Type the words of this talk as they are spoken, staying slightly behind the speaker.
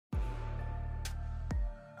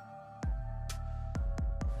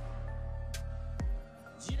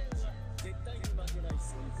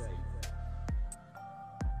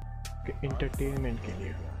Entertainment के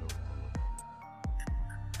लिए।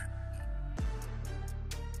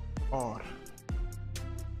 और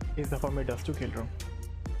इस दफा मैं डस्टू खेल रहा हूँ।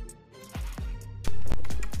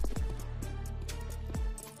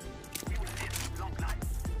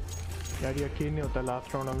 यार यकीन नहीं होता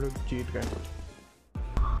लास्ट राउंड हम लोग जीत गए।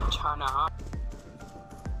 अच्छा ना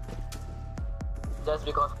जस्ट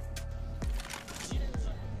बिकॉज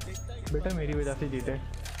बेटा मेरी वजह से जीते।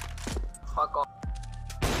 Fuck off.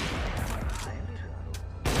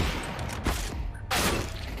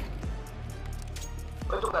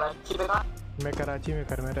 तो कराची में कहाँ? मैं कराची में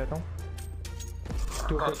घर में रहता हूँ।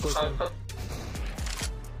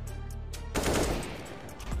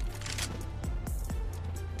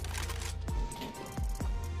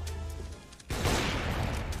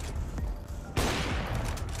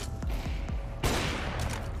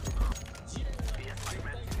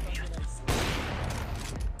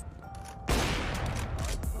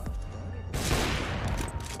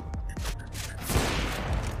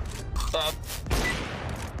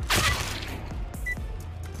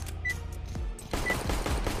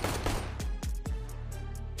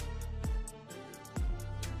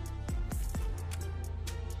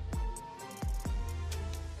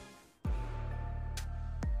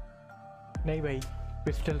 नहीं भाई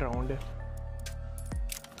पिस्टल राउंड है।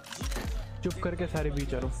 चुप करके सारे बी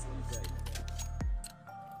चलो।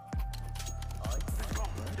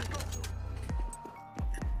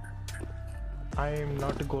 I am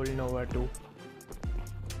not gold nova 2.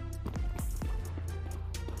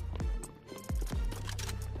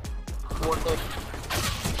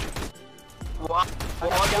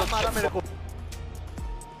 मारा मेरे को।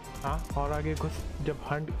 हाँ और आगे घुस। जब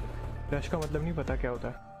हंट रश का मतलब नहीं पता क्या होता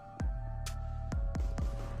है।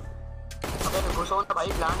 घुसो तो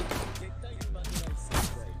भाई प्लान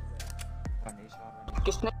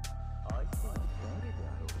किसने?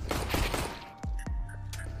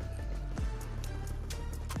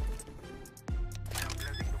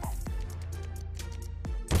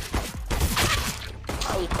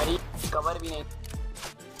 भाई खरी कवर भी नहीं।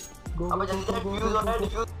 अब जल्दी से डिफ्यूज होना है।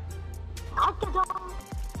 डिफ्यूज भाग के जाओ।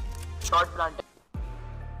 Shot plant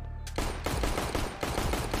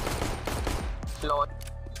lot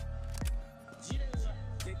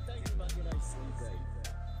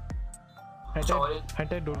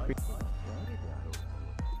Hunter don't be.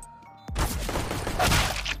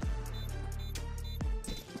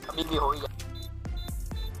 अभी भी हो ही जाए।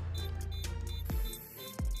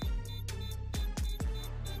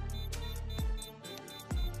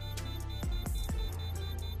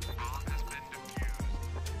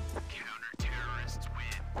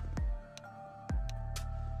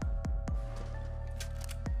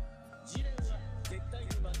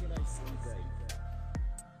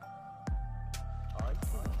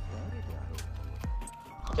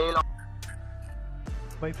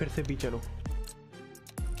 भाई फिर से भी चलो।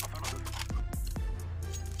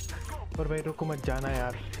 और भाई रुको मत जाना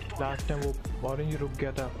यार। लास्ट टाइम वो ऑरेंज रुक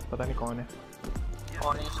गया था। पता नहीं कौन है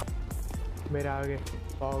ऑरेंज। मेरे आगे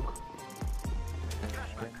फॉग।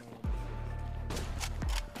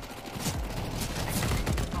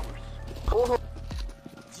 ओहो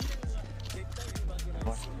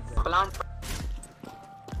प्लांट।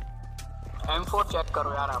 M4 चेक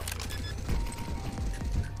करो यार आप।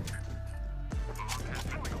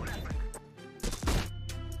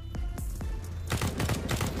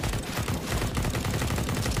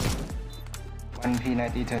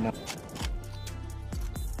 P90 turn.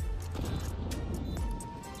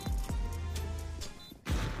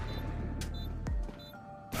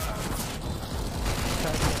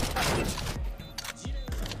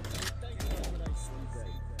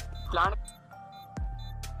 Plant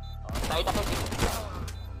side attack.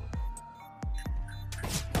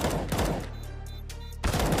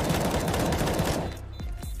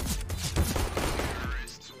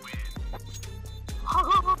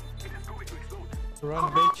 Run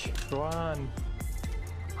bitch, run.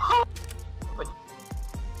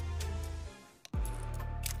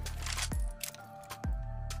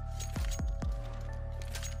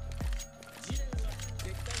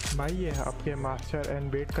 भाई ये आपके मास्टर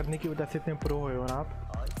एंड वेट करने की वजह से इतने प्रो हुए हो ना आप।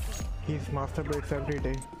 He is master breaks every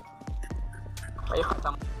day.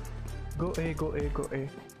 गो ए गो ए गो ए।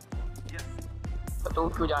 तो तू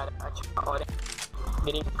क्यों जा रहा है? अच्छा और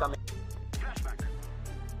green come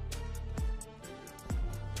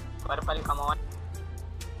purple come on.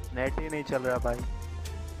 Net ही नहीं चल रहा भाई।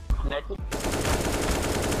 नेट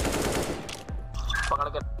पकड़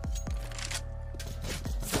के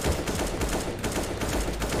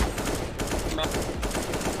मैं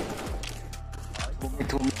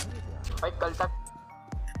भाई कल तक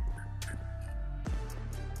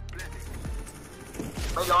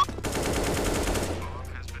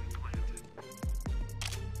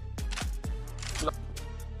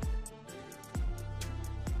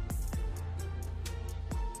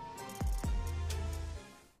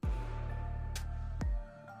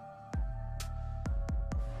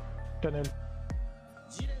टनल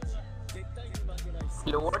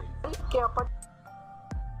लोअर क्या पर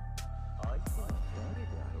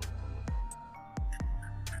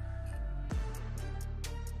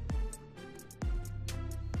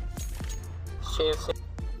शेर से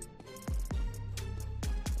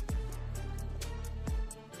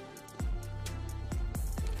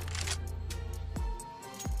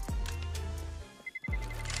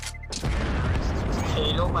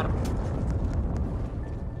खेलो पर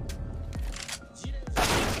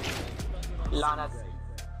लानत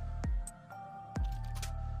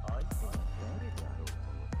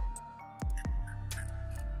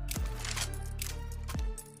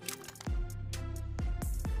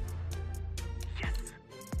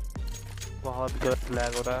बहुत गलत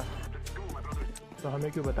लैग हो रहा है। तो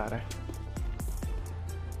हमें क्यों बता रहा है?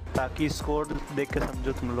 ताकि स्कोर देख के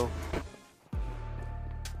समझो तुम लोग।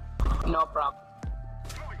 No problem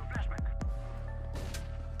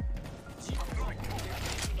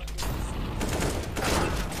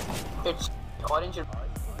it's orange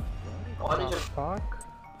Fuck.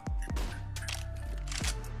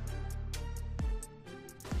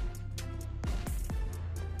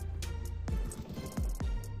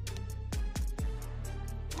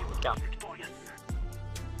 क्या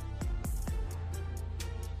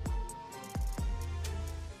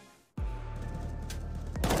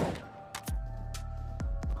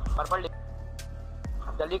पर्पल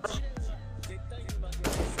जल्दी कर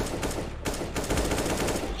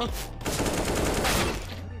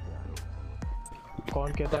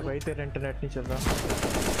कौन कहता है भाई तेरा इंटरनेट नहीं चल रहा?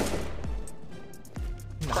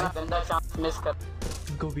 गंदा चांस मिस कर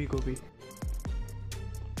गोभी गोभी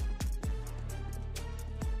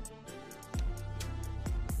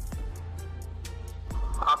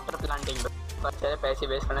आफ्टर प्लांटिंग बस तेरे पैसे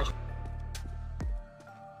वेस्ट करना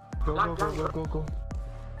गो गो गो गो गो गो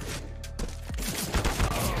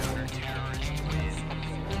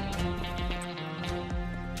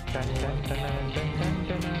done done done done done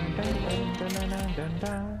done done done done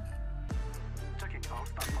done.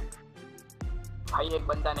 भाई एक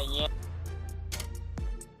बंदा नहीं है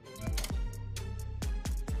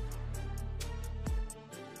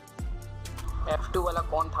F2 वाला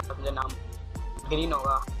कौन था मुझे नाम ग्रीन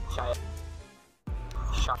होगा शायद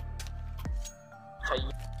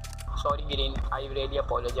चाहिए sorry green I really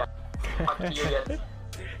apologise fuck you यार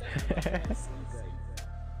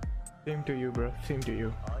Same to you bro, same to you.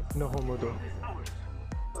 No homo though.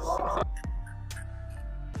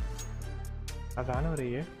 अजान हो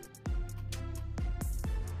रही है।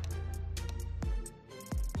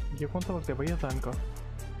 ये कौन सा वक्त है भाई अजान का?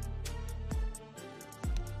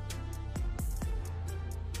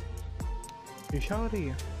 ईशा हो रही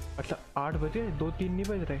है? अच्छा 8 बजे 2-3 नहीं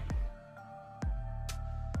बज रहे।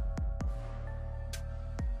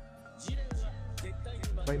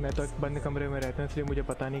 भाई मैं तो एक बंद कमरे में रहता हूँ इसलिए मुझे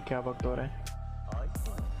पता नहीं क्या वक्त हो रहा है।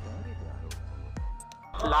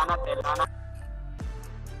 लानत है लानत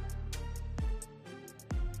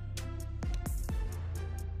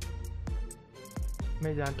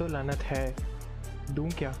मैं जानता हूँ लानत है, दूं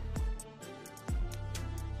क्या?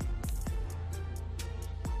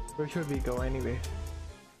 Where should we go anyway?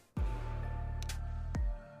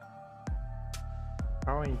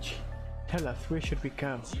 Orange, tell us where should we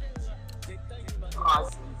go?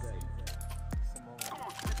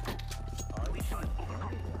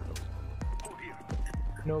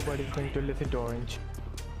 Nobody's going to listen to Orange.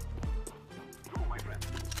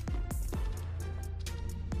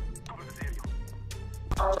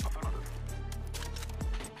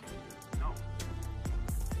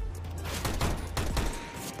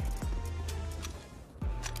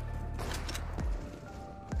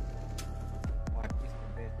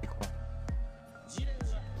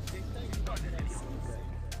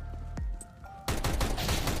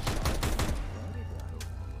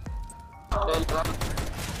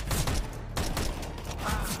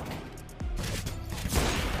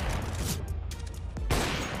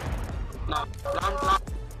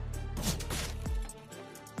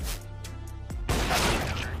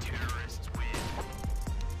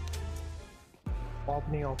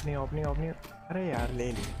 ओपनी अरे यार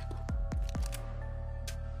ले ली।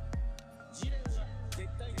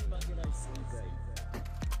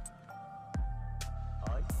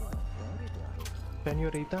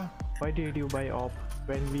 Senorita, why did you buy op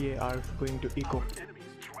when we are going to eco?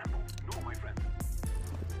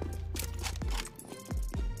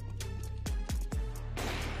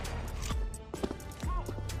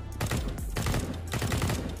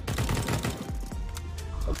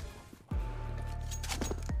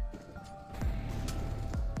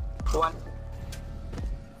 One.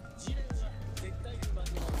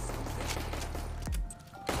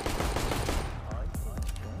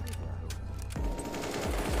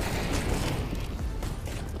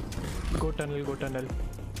 Go tunnel.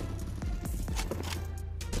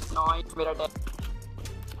 Nice मेरा tag.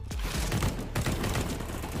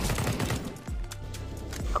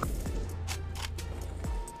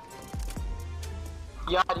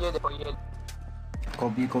 यार ये देखो ये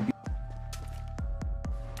copy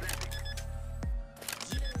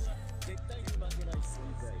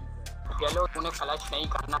yellow तूने flash नहीं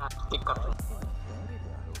करना टिक कर दो।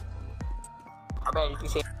 अबे एलटी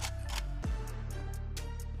से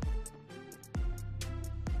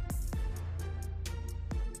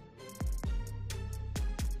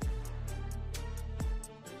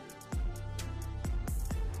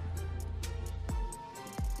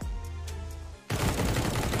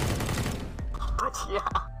बचिया।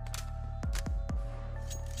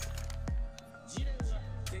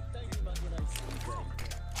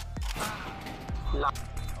 ला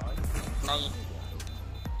नहीं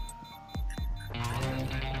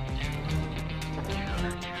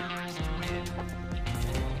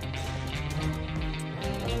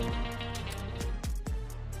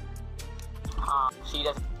हाँ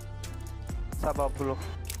सीरियस सब आप लोग।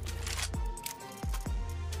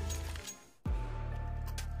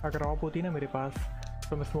 अगर ऑप होती ना मेरे पास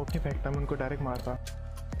तो मैं स्मोक नहीं फेंकता, मैं उनको डायरेक्ट मारता।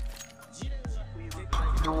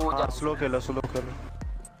 हाँ स्लो खेलो स्लो खेलो।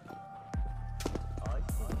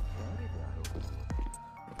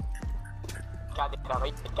 क्या देख रहा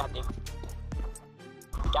भाई, क्या देख,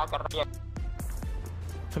 क्या कर रही है?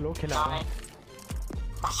 स्लो खिला रहा है।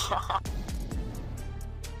 अच्छा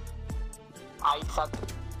आई साथ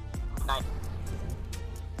नहीं,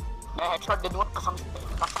 मैं हेडशॉट दे दूंगा कसम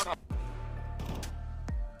कसम है।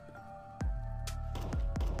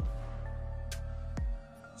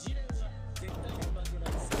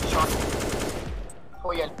 शॉट ओ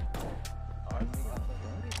यार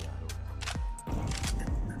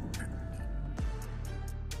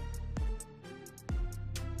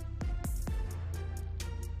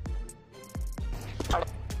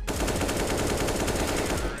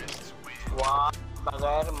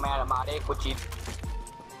बगैर मैं मारे कुछ चीज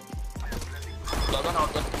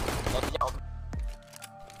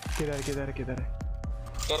किधर है?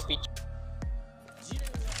 तेरे पीछे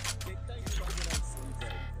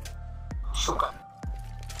शुक्र।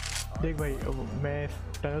 देख भाई मैं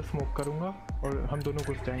टनल स्मोक करूंगा और हम दोनों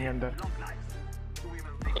घुस जाएंगे अंदर।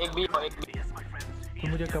 एक भी तो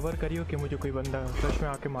मुझे कवर करियो कि मुझे कोई बंदा फ्लश में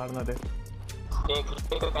आके मारना दे। देख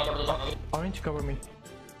पहले मुझे जाने दे। ऑरेंज कवर मी।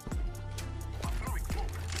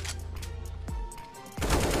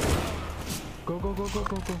 गो।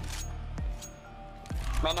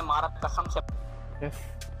 मैंने मारा कसम से। यस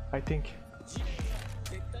आई थिंक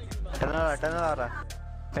टनल आ रहा है।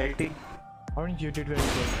 LT orange you did very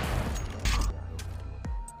good.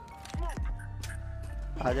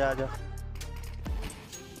 आजा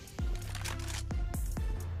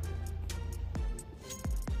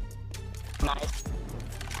नाइस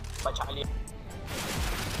बचा लिया।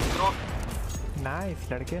 नाइस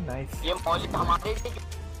लड़के नाइस। ये मौली हमारे लिए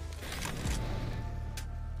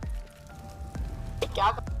क्या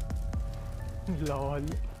lol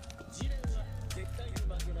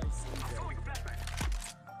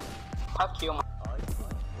fuck you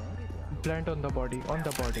plant on the body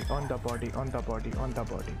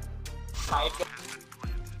side के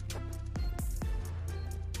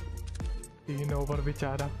 3 ओवर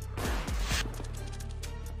बेचारा।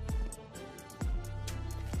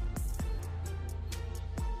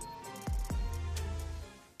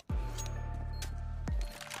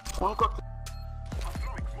 उनको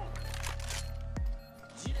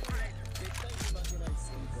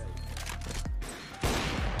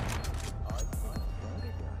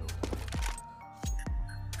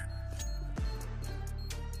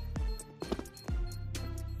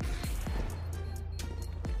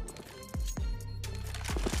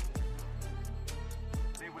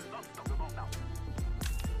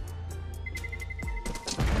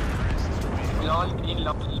लॉल ग्रीन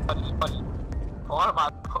लॉल और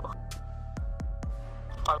बात को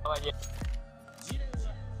पढ़ो ये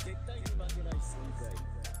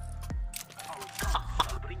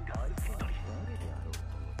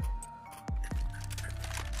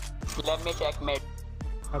लेट मी चेक मेट।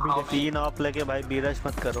 अभी देख 3 ऑफ लेके भाई बीरश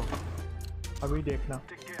मत करो। अभी देखना।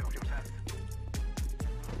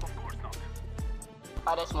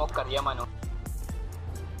 अरे स्मोक कर दिया मनु।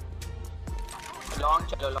 लॉन्ग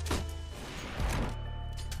चलो लॉन्ग।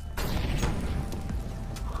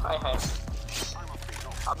 हाय हाय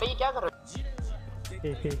अबे ये क्या कर रहे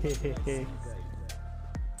हे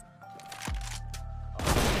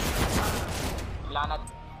लानत।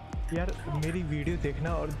 यार मेरी वीडियो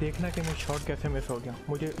देखना और देखना कि मैं शॉट कैसे मिस हो गया।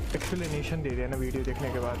 मुझे एक्सप्लेनेशन दे देना वीडियो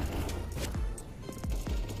देखने के बाद।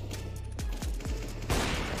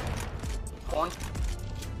 कौन?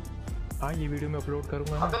 हाँ ये वीडियो मैं अपलोड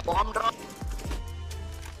करूंगा ना। अबे बॉम्ब ड्रॉप।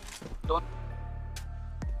 डोंट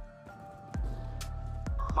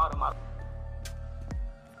मार मार।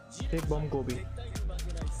 एक बॉम्ब को भी।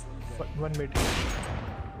 One minute.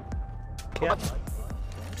 क्या?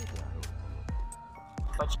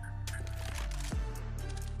 बच।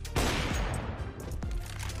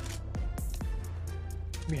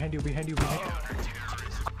 Behind you, behind you, behind you.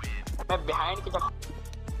 मैं behind की तरफ।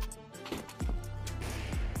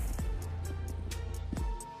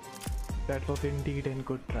 That was indeed a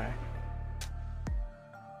good try.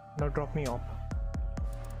 Now drop me off.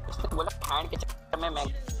 उसने बोला behind के चक्कर में मैं।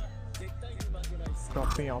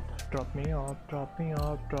 Drop me off, drop me off, drop me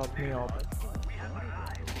off, drop me off.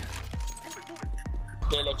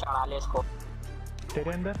 ले चढ़ा ले इसको।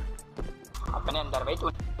 तेरे अंदर? अपने अंदर भाई तू।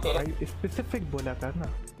 तेरे भाई स्पेसिफिक बोला कर ना।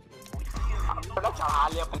 थोड़ा चढ़ा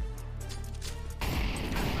ले अपने।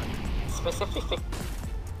 स्पेसिफिक।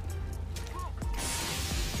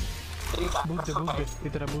 बूस्ट दे,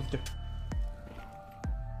 इधर बूस्ट दे।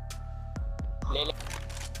 ले ले।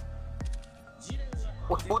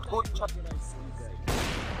 उठ कूद कूद छत।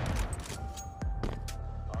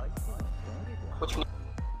 कुछ नहीं।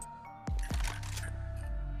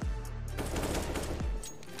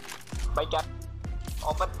 भाई क्या?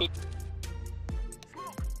 Offer pick.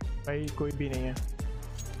 भाई कोई भी नहीं है।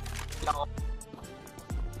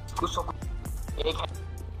 कुछ एक है।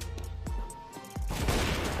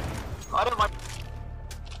 अरे मत।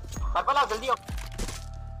 पर्पल आओ जल्दी आओ।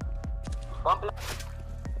 बॉम्ब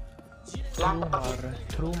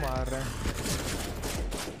थ्रू मार रहे हैं।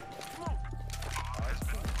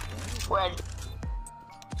 वो एल्ट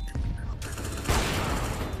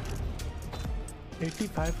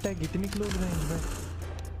 85 टैग इतनी क्लोज रेंज में।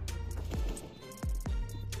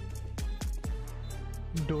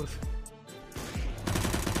 Doors.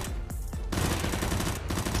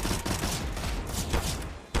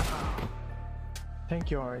 Thank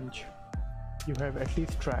you, Orange. You have at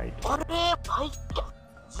least tried. अरे भाई क्या?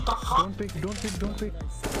 Don't pick, don't pick, don't pick.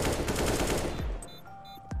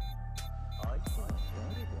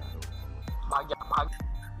 भाग जा भाग।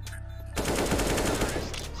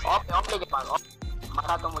 ऑफ लेके भाग। ऑफ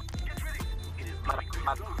मारा तो मुझे। मारा।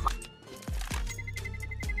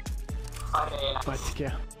 अरे बच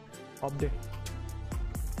गया। Of they.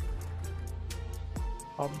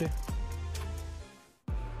 ऑफ दे।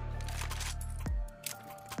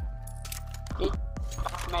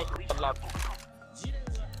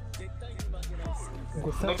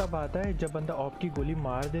 गुस्सा तब आता है जब बंदा ऑफ की गोली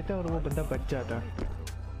मार देता है और वो बंदा बच जाता है।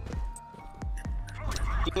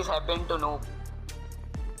 This happened to no.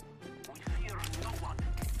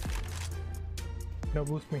 No,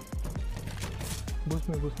 boost me. Boost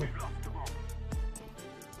me, boost me.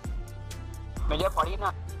 मुझे पड़ी ना।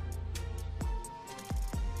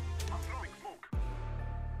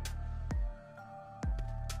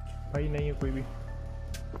 भाई नहीं है कोई भी।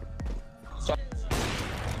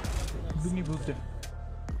 नहीं बूस्ट दे।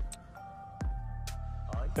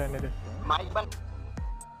 रहने दे। माइक बंद।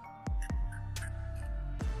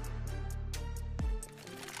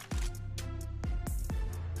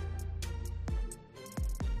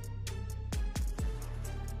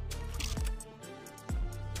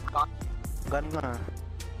 गन ना।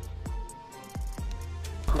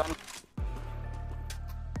 गन।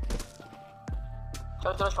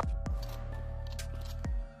 चलो चलो stop।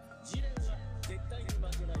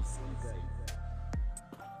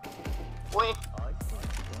 वो एक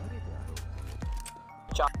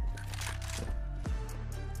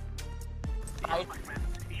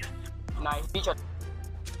नाइस टीचर।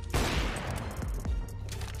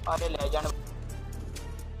 अरे लेजेंड।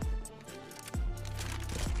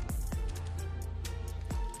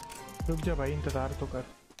 रुक जा भाई, इंतजार तो कर।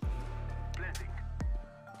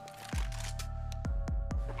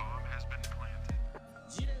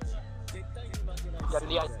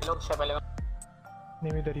 जल्दी आ लोग से पहले।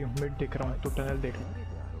 नहीं मैं इधर ही हूँ, मिड देख रहा हूँ, तो टनल देख लो।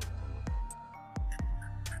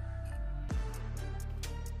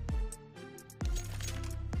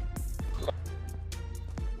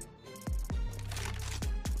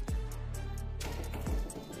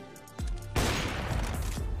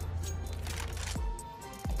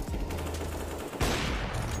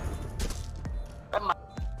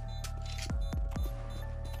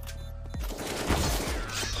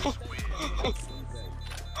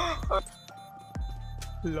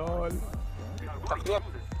 लॉल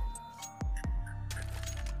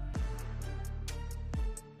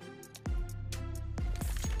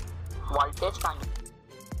वोल्टेज का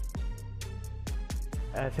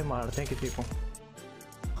ऐसे मारते हैं किसी को।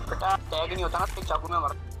 बेटा टैग नहीं होता ना, तो चाकू में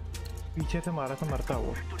मर। पीछे से मारा तो मरता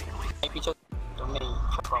वो। पीछे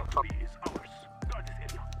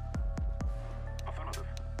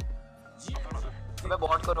मैं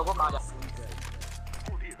बॉट को रोको, कहाँ जा?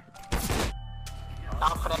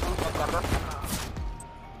 आप फ्रैगिंग चेक कर रहे हो?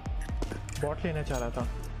 बॉट लेना चाह रहा था,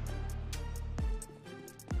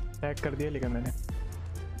 टैग कर दिया लेकिन मैंने।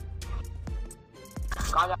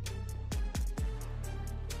 कहाँ जा?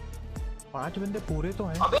 5 बंदे पूरे तो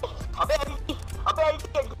हैं। अबे अबे अल्टी, अबे अल्टी,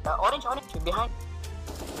 ऑरेंज ऑरेंज बिहाइंड।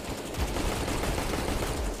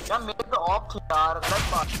 यार मेरे पे ऑफ थी यार, गलत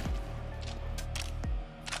बात।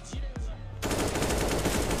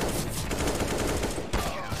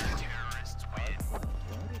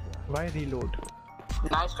 Why reload?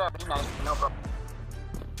 Nice try, nice, no problem.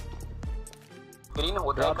 Green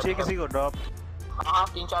होता है ड्रॉप चाहिए किसी को? ड्रॉप? हाँ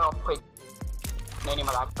 3-4 ऑफ हुई। नहीं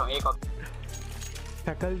मजाक कर रहा हूँ, एक ऑफ।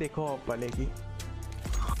 शक्ल देखो ऑफ वाले की,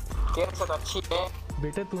 केयर से तो अच्छी है।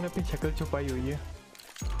 बेटा तूने अपनी शक्ल छुपाई हुई है।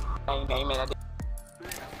 नहीं नहीं मेरा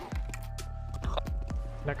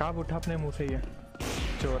नकाब उठा अपने मुंह से, ये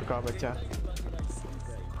चोर का बच्चा।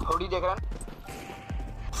 थोड़ी देख रहा है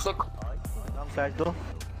सिक। फ्लैश दो।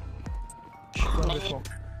 नहीं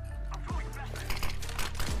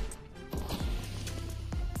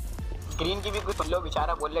ग्रीन की भी कुछ लोग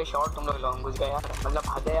बेचारा बोल रहे शॉर्ट, तुम लोग लॉन्ग घुस गए यार, मतलब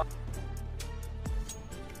हद है यार।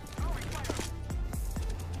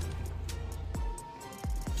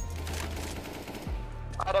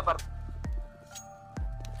 अरे पर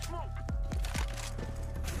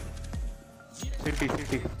सिटी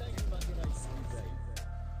सिटी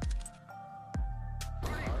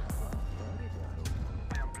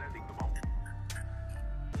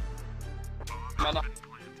मैंने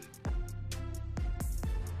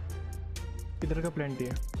इधर का प्लेंटी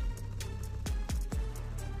है।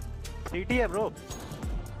 सिटी है ब्रो।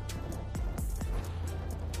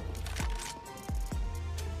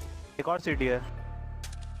 एक और सिटी है,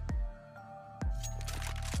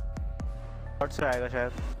 शॉट से आएगा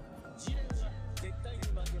शायद।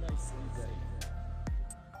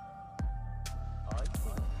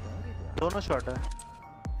 दोनों शॉट है।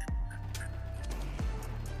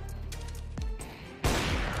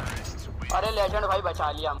 अरे लेजेंड भाई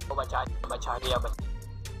बचा लिया हमको, बचा लिया।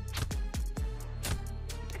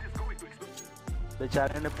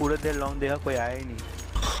 बेचारे ने पूरे देर लॉन्ग देखा, कोई आया ही नहीं।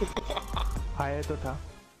 आया तो था।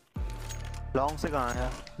 लॉन्ग से कहाँ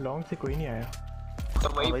आया? लॉन्ग से कोई नहीं आया। तो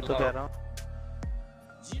वही तो कह रहा हूँ।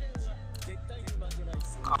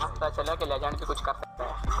 हाँ पता चला कि लेजेंड भी कुछ कर सकता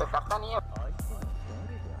है, कोई करता नहीं है।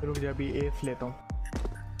 रुक जा, अभी एस लेता हूँ।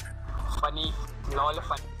 Funny lol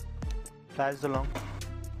funny. फ्लैश दो लॉन्ग।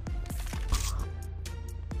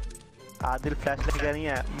 आदिल फ्लैश लेके नहीं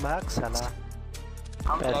है, भाग साला।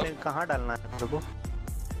 पैसे कहाँ डालना है तेरे को?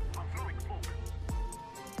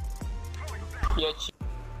 ये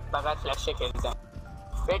बगैर फ्लैश से खेलते हैं।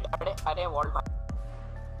 वेट, अरे वॉल्ट भाई।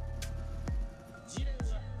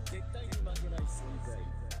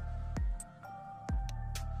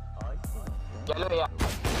 चलो यार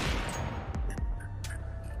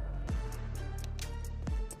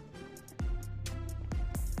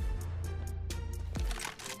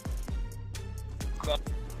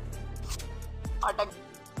अटक।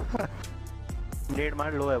 नेट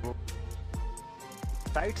मार लो है वो।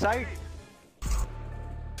 Side side.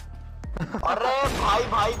 अरे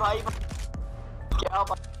भाई क्या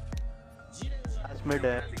बात। मिड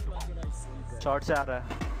है, शॉर्ट से आ रहा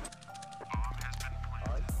है।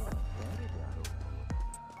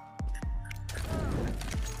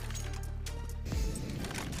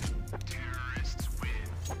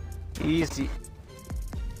 इजी।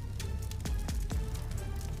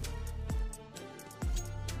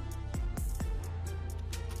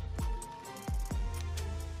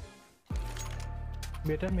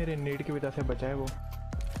 बेटा मेरे नेट की वजह से बचा है वो।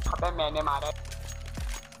 अबे मैंने मारा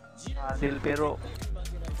दिल पेरो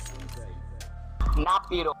ना,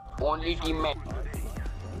 पीरो ओनली टीम में।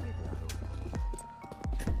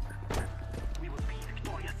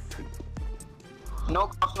 नो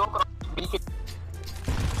क्रॉस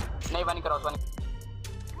नहीं, वन क्रॉस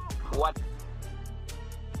वन।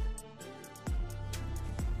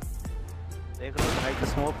 देख लो भाई का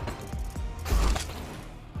स्मोक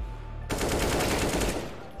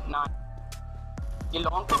ना। ये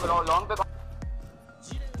लॉन्ग पे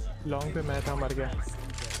लॉन्ग पे मैं था, मर गया।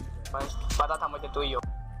 बस पता था मुझे तू ही हो।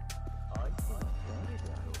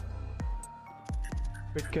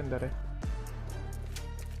 पिट के अंदर है।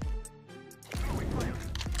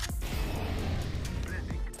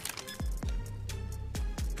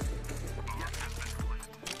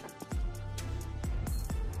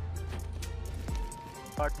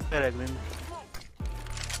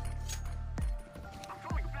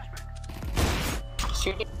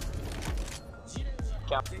 सिटी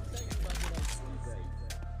क्या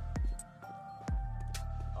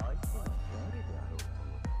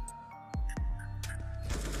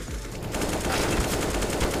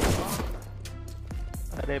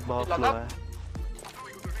अरे बहुत स्लो है।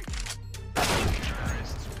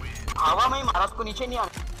 हवा में ही मारा, उसको नीचे नहीं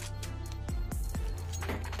आना।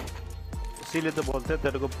 इसीलिए तो बोलते हैं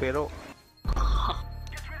तेरे को पेरो।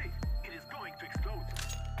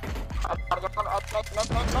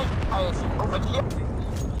 वो बच लिया।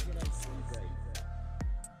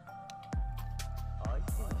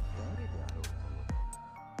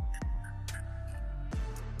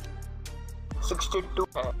 टू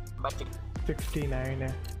है बच 69 है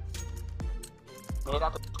मेरा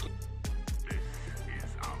तो।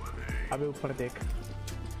 अबे ऊपर देख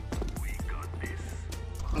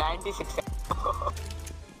 96 है।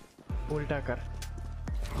 उल्टा कर।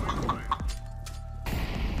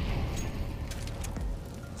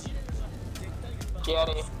 क्या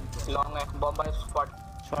रे लॉन्ग है बॉम्बर स्पॉट।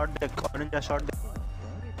 शॉट देख, ऑरेंज का शॉट देख।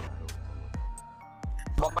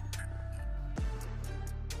 बॉम्बर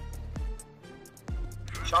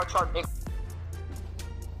शॉट एक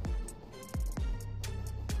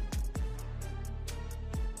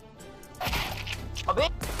अबे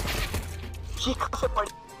चीख से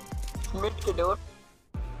पड़ी मिड के डोर।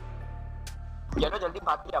 चलो जल्दी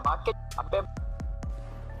भाग के अबे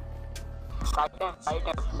साइड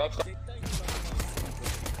है बैक साइड।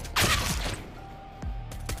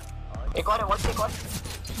 एक और है व्हाट एक और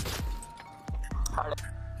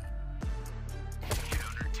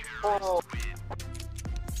ओ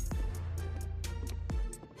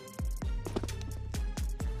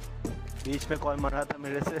बीच में कौन मर रहा था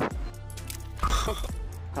मेरे से?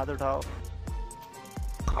 हाथ उठाओ।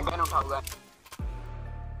 अगेन उठाऊंगा।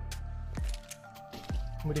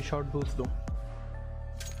 मुझे शॉट बूस्ट दो।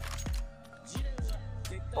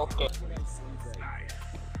 ओके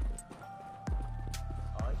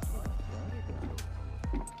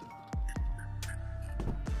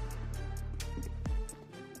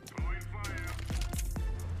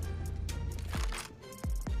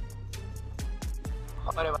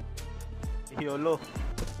अरे योलो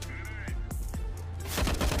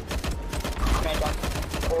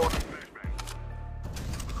ओ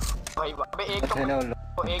भाई अबे एक तो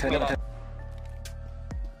एक मेरा है।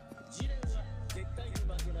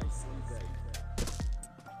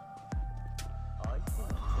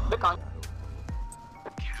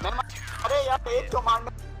 अरे यार एक तो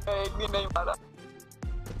मारना, एक भी नहीं मारा।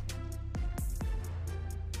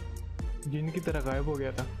 जिन की तरह गायब हो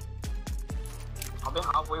गया था। अबे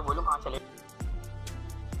हाँ वही बोलूं कहाँ चले।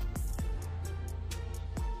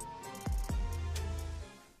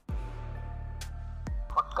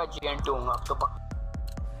 पक्का GN2 हूँ अब तो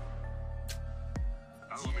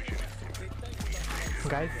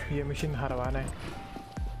गाइस ये मिशन हरवाना है।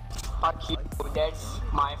 That's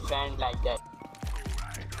my friend like that।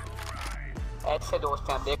 ऐसे दोस्त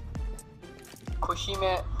हैं देख, खुशी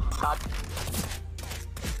में साथ।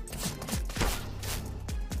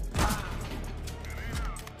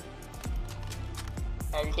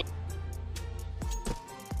 LT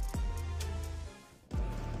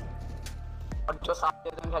और जो साथ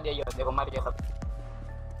देते हैं ये देखो मर गया सब।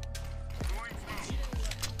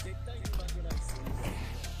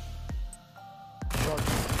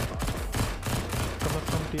 कम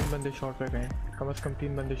से कम 3 बंदे शॉट पे गए। कम से कम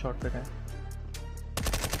 3 बंदे शॉट पे गए।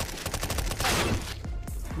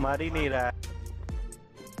 मार ही नहीं रहा है।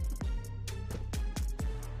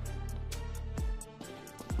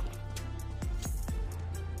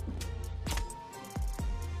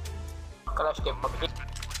 क्रश के पब्लिक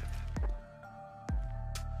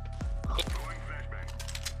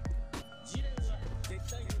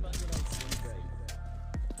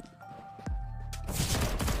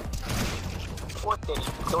वो तेरी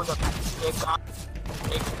दो जगह एक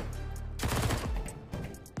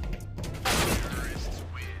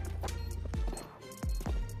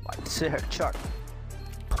से हेडशॉट।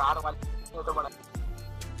 कार वाले वो तो बड़ा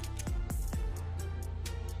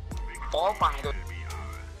ओ पाएंगे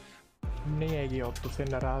नहीं आएगी अब तो से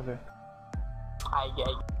नाराज है। आएगी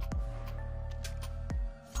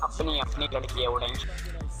अपनी लड़की है उड़ेंगे।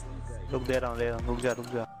 रुक दे रहा हूँ रुक जा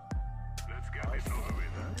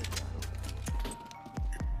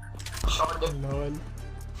शॉट दे। लॉल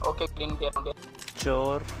ओके क्लीन दे रहा हूँ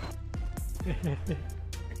चोर।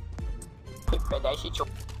 पैदाइशी चोर।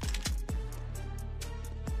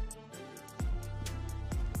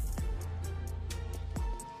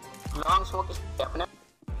 लॉन्ग स्मोक अपने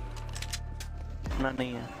ना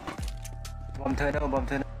नहीं है। बम थे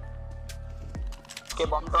ना के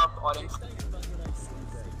बम ड्रॉप ऑरेंज।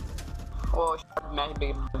 ओ शॉट मैच भी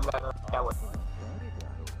क्या हुआ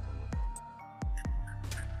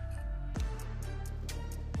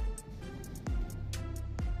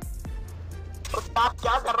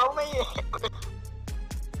क्या कर रहा हूँ मैं ये?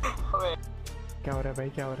 क्या हो रहा है भाई,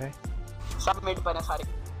 क्या हो रहा है? सब मिड पर है सारे।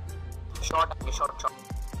 शॉट आएंगे, शॉट।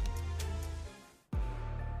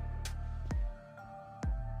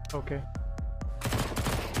 ओके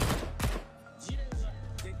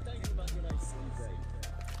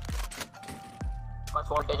बस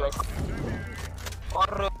वोल्टेज भाई। और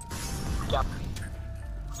क्या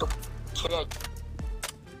तो 6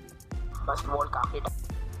 बस वोल्ट काफी टाइम।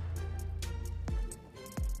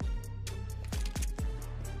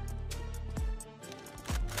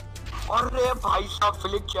 अरे भाई साहब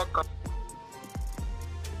फ्लिक चेक कर।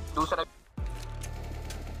 दूसरा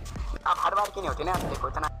अब हर बार की नहीं होती ना, देखो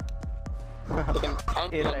इतना।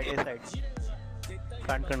 ए साइड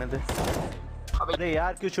कांट करने दे। अरे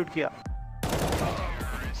यार क्यों शूट किया?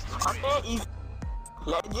 अरे इस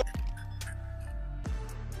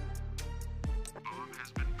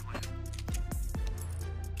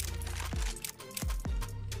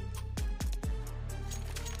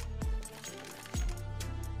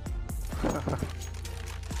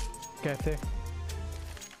कैसे?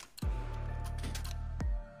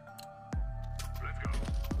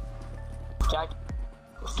 क्या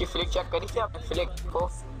उसकी फ्लिक चेक करी थी आपने? फ्लिक को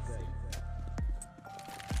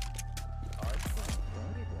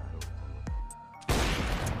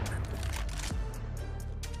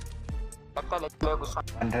लगता है लेकिन गुस्सा।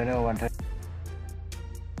 110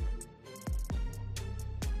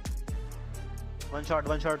 one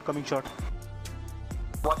shot coming shot.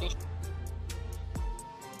 Watching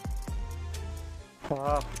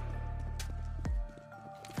Fuck.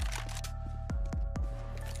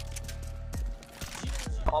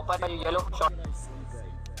 ऊपर येलो शॉट।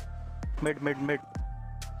 Mid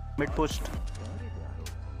pushed.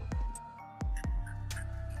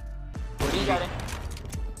 पूरी जा रहे हैं।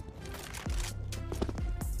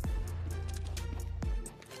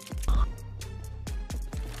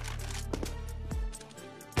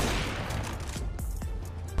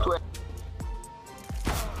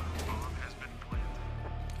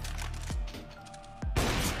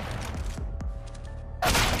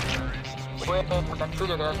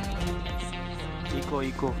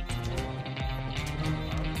 Eco.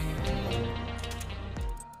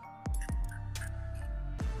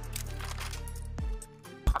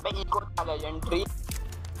 अबे इको लेजेंडरी।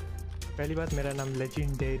 पहली बात, मेरा नाम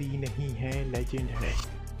लेजेंडरी नहीं है, लेजेंड है।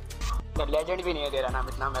 लेजेंड भी नहीं है तेरा नाम,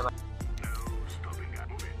 इतना मैं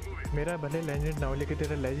मेरा भले लेजेंड ना हो लेकिन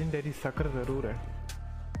तेरा लेजेंडरी शक्र जरूर है।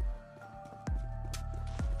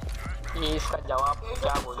 ये इसका जवाब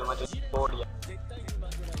क्या बोलूं मैं, तुझे बोल दिया।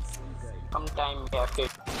 कम टाइम में फिर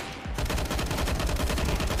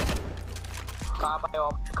कहाँ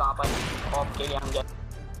पर ऑफ के लिए हम जाए?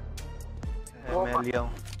 मैं लिया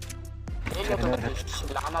हूँ।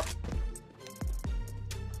 लानत।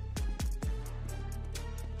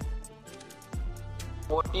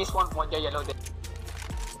 वो 30 पॉइंट पहुंच गया येलो दे।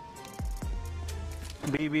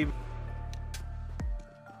 Be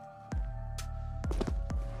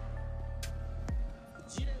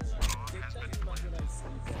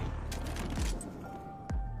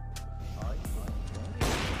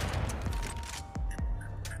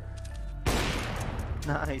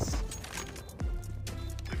nice.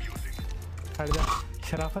 हट जा,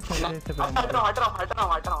 शराफत से मेरे से पहले। हट रहा।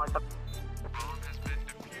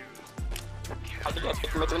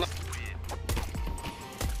 मैं तूने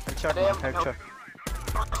हेडशॉट।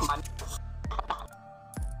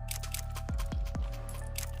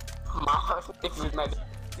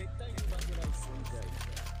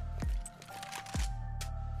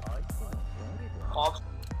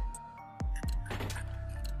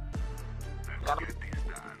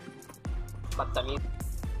 बदतमीज।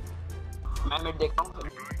 मैं मिड देखता हूँ।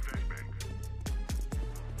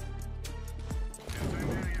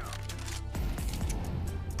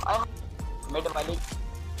 मिड वाली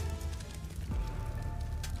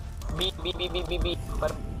बी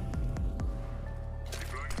पर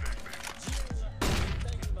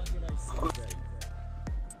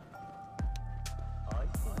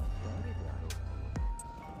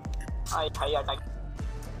हाई अटैक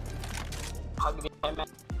भाग गया मैं।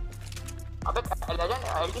 अबे लेजेंड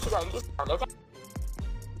आईडी से लेजेंड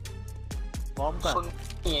बॉम्ब का सुन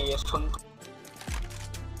नहीं है ये, सुन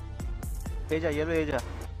एजा येलो एजा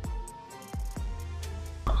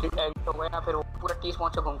तो गया फिर वो पूरा 30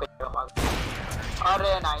 पॉइंट से घूम के भाग।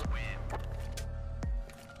 अरे नहीं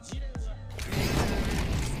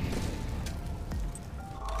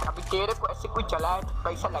अभी तेरे को ऐसे कोई चला है तो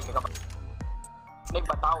कैसा लगेगा? नहीं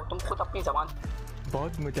बताओ तुम खुद अपनी जबान।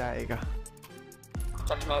 बहुत मजा आएगा।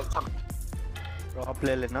 चल मैं सब ड्रॉप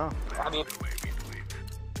ले लेना। अभी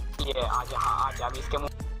ये आज हाँ आज अभी इसके मुंह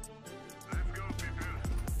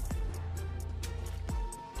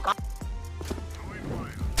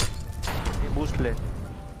ले।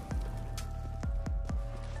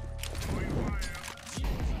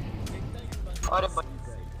 अरे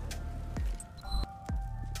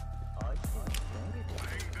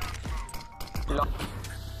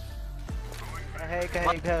है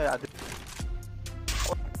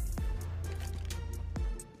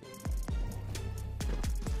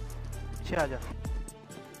पीछे आ जा।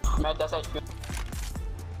 मैं 10 HP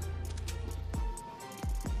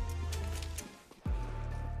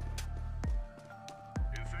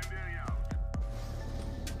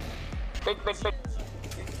पिट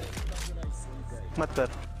मत कर,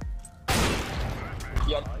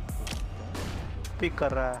 यार पिक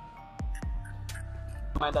कर रहा है।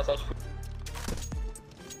 मैं 10 HP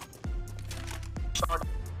शॉट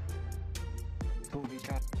तू भी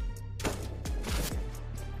चार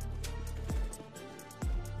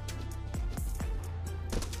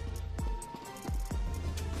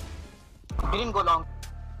green go long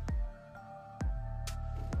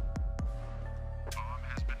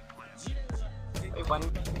one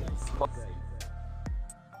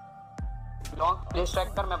long place track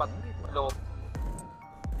कर मैं बता लो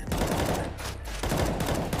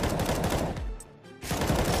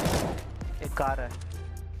एक कार है,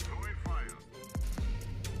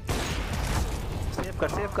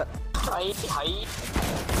 सेव कर। हाई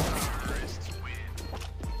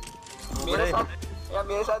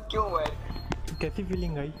मेरे साथ क्यों हुआ है? कैसी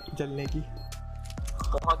फीलिंग आई जलने की?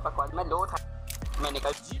 बहुत बकवास, मैं लो था, मैं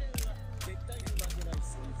निकल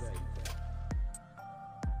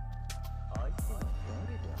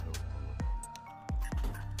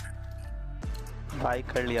भाई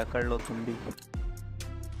कर लिया, कर लो तुम भी।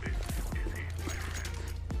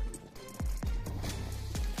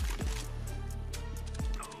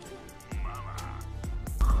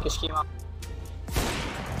 किसकी माँ?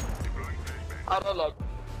 अरे ले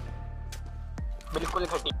बिल्कुल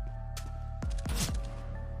घटी।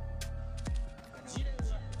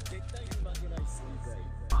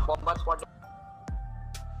 बॉम्बर स्पॉट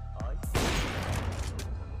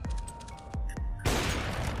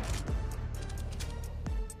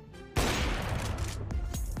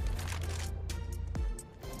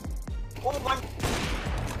ओ वन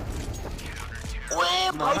ओए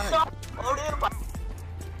भाई साहब, अरे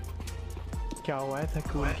क्या हुआ है था?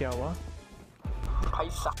 कूल क्या हुआ भाई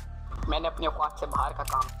साहब? मैंने अपनी औकात से बाहर का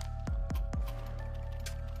काम।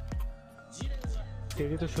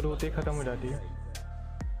 तेरी तो शुरू होते ही खत्म हो जाती है।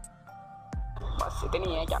 बस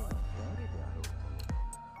इतनी है क्या?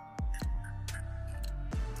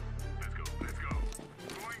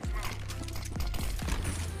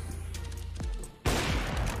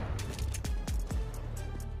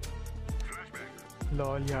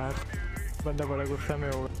 लॉल यार, बंदा बड़ा गुस्सा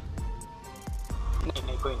में होगा।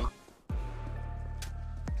 नहीं कोई नहीं।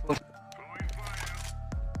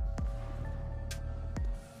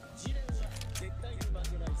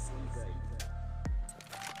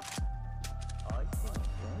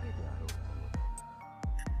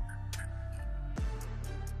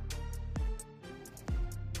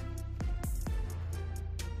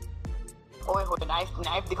 ओए हो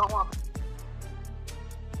नाइफ दिखाऊं आप?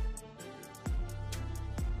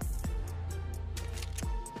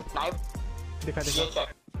 नाइफ दिखा ये चेक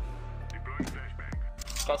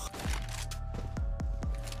कैसे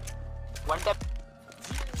वन टैप।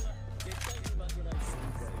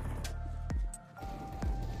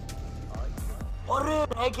 अरे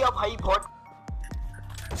रह गया भाई बहुत।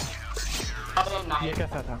 अरे ये नाइफ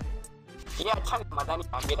कैसा था? ये अच्छा मजा नहीं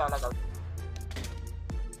आया मेरा वाला।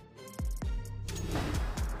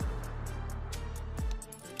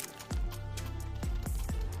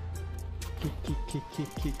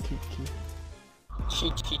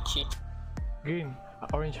 Cheat. Green,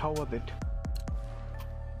 orange, how was it?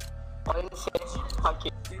 Orange says,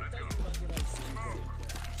 okay.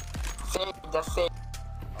 Just say.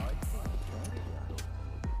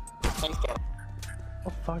 Thanks, Karen.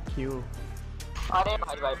 Oh fuck you. अरे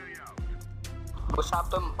भाई गुस्सा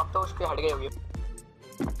अब तो उसके हट गए होंगे।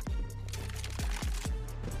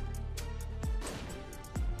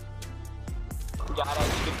 जा रहा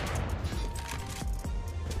है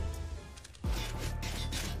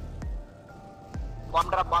बॉम्ब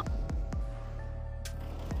ड्रॉप बॉम्ब।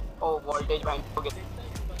 ओ वोल्टेज बैंक हो गया।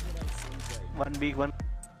 1v1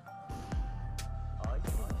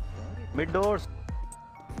 mid doors.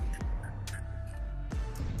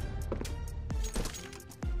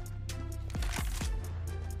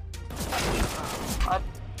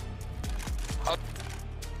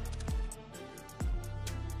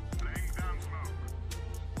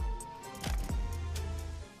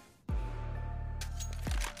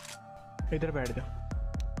 इधर बैठ जा।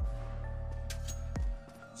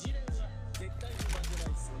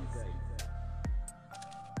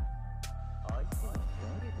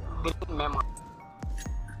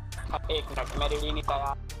 नेट में रेडी नहीं था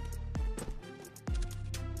यार।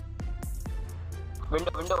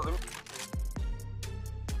 विंडो विंडो विंडो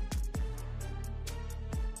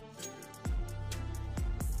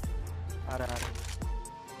आ रहा है।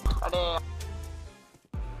 अरे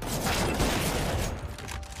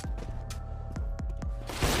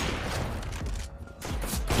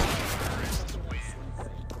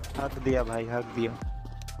हक दिया भाई, हक दिया।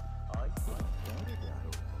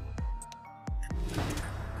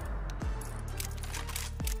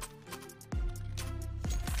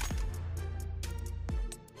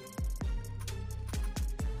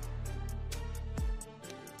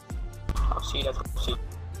 अब सीरियस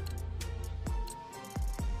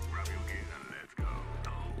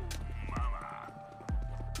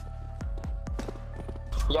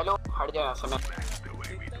येलो हट जाए ऐसे में।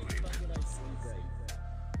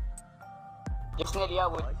 जिसने लिया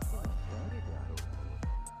वो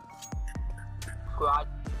कोई आज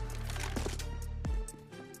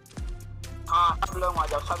हाँ सब लोग आ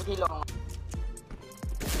जाओ, सभी लोग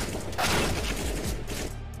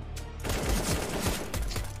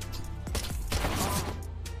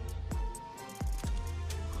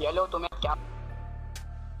येलो तुम्हें क्या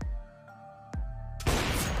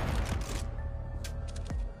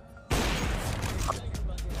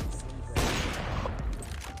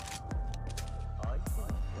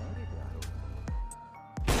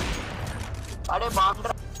अरे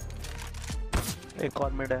बांद्रा एक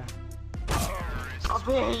और मिड है।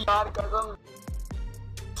 अबे यार कसम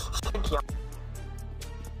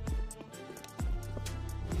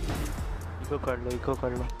इको कर लो, इको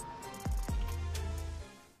कर लो।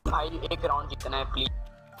 भाई एक राउंड जीतना है please.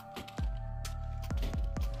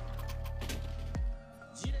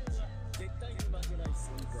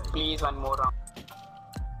 Please one more round.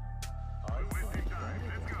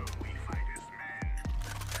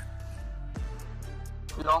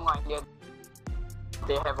 Long idea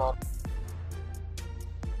they have all.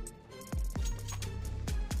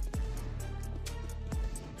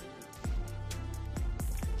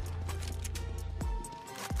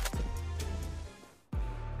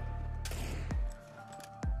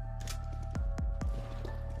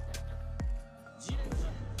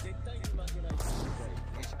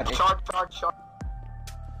 Shot.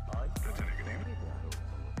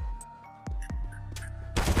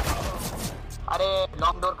 अरे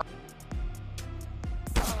लॉन्ग डोर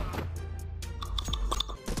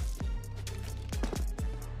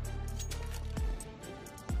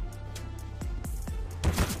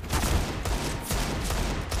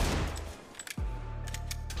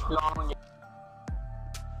लॉन्ग।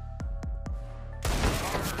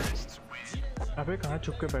 अबे कहाँ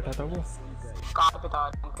छुप के बैठा था वो? कार पे था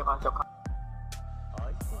उनके पास जो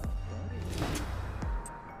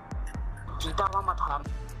जीता हुआ मत हार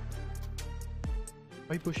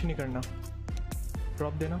भाई, पुश नहीं करना,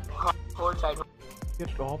 ड्रॉप देना। होल्ड साइड ये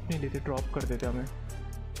ड्रॉप नहीं लेते, ड्रॉप कर देते हमें।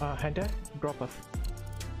 हैंड है, ड्रॉप अस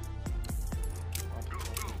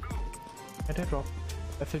हैंड है, ड्रॉप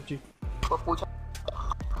एसएफजी को पूछा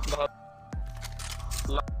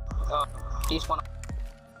टीस्पून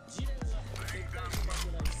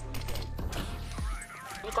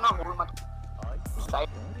इतना होल्ड मत साइड।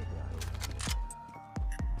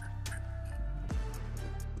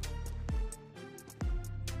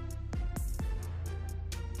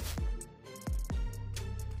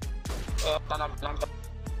 टनल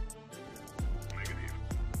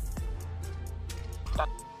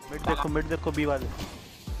मिड देखो बी वाले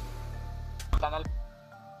टनल।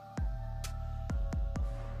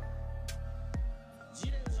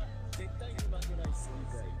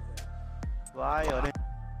 वाह अरे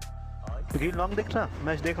ग्रीन लॉन्ग देख रहा,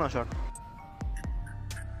 मैच देखना शॉट।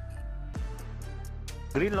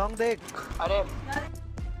 ग्रीन लॉन्ग देख। अरे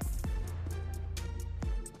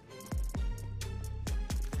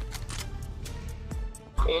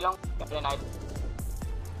ए लॉन्ग अरे नाइट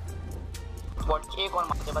बॉट एक और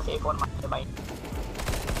मारते, बस एक और मारते भाई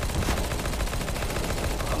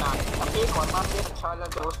ना, एक और मारते। अच्छा वाला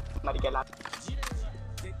दोस्त मर गया।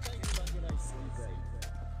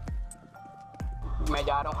 मैं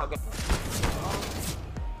जा रहा हूँ आगे।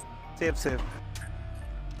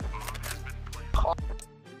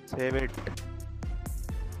 सेव इट,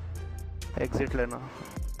 एग्जिट लेना।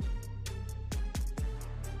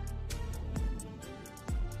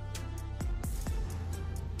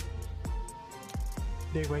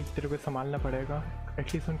 देख भाई, तेरे को संभालना पड़ेगा,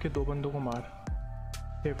 एटलीस्ट उनके दो बंदों को मार।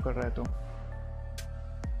 सेव कर रहा है तो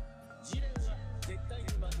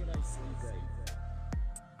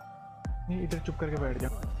नहीं, इधर चुप करके बैठ जा।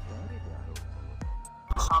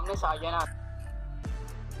 सामने से आ गया ना।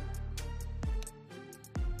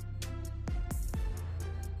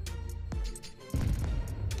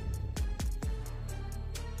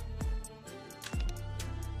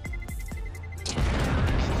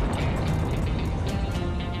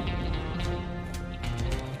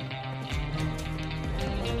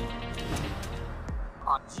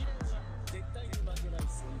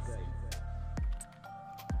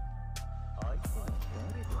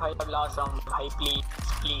 भाई अब लास्ट राउंड भाई, please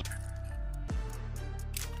please.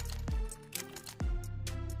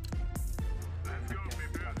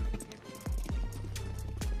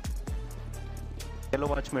 Yellow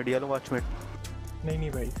watch mid, yellow watch mid. नहीं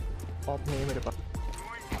नहीं भाई, ऑफ नहीं है मेरे पास।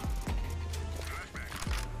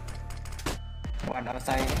 One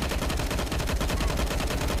outside.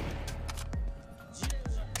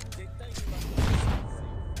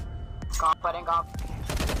 कहाँ पर है, कहाँ?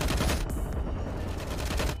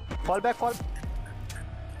 Fall back, fall.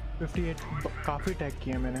 58 काफी टैग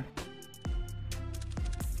किए मैंने।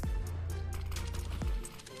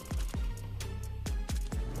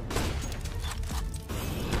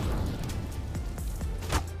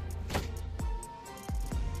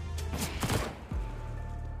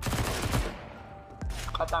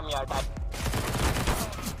 खत्म यार time.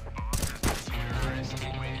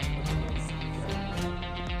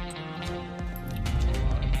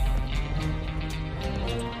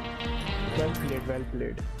 Well played, well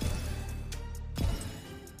played.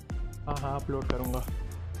 हाँ हाँ, अपलोड करूँगा।